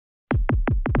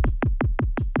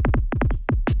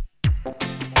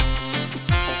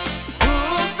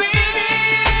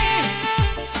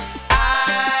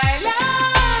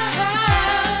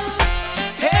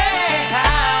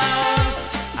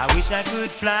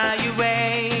could fly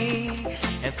away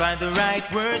and find the right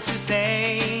words to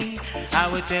say, I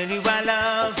would tell you I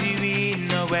love you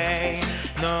in a way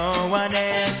no one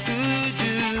else could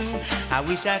do. I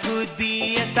wish I could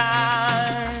be a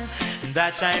star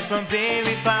that shine from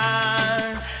very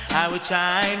far. I would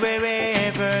shine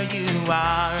wherever you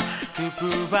are to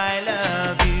prove I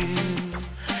love you.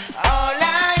 All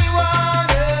I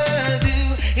wanna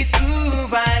do is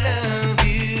prove I love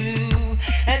you,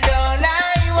 and all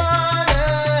I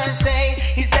wanna say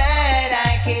is that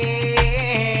I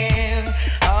care.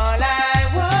 All I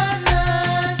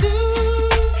wanna do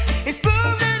is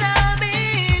prove that I'm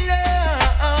in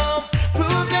love,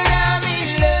 prove that I'm in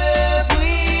love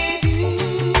with you.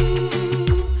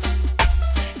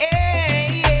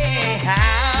 Hey,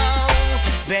 how,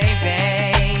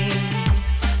 baby,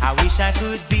 I wish I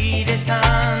could be the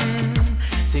sun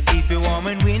to keep you warm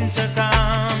when winter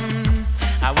comes.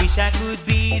 I wish I could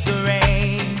be the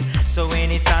rain, so when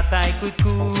it's hot I could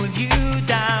cool you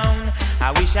down.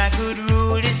 I wish I could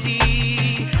rule the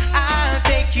sea. I'll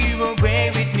take you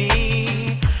away with me.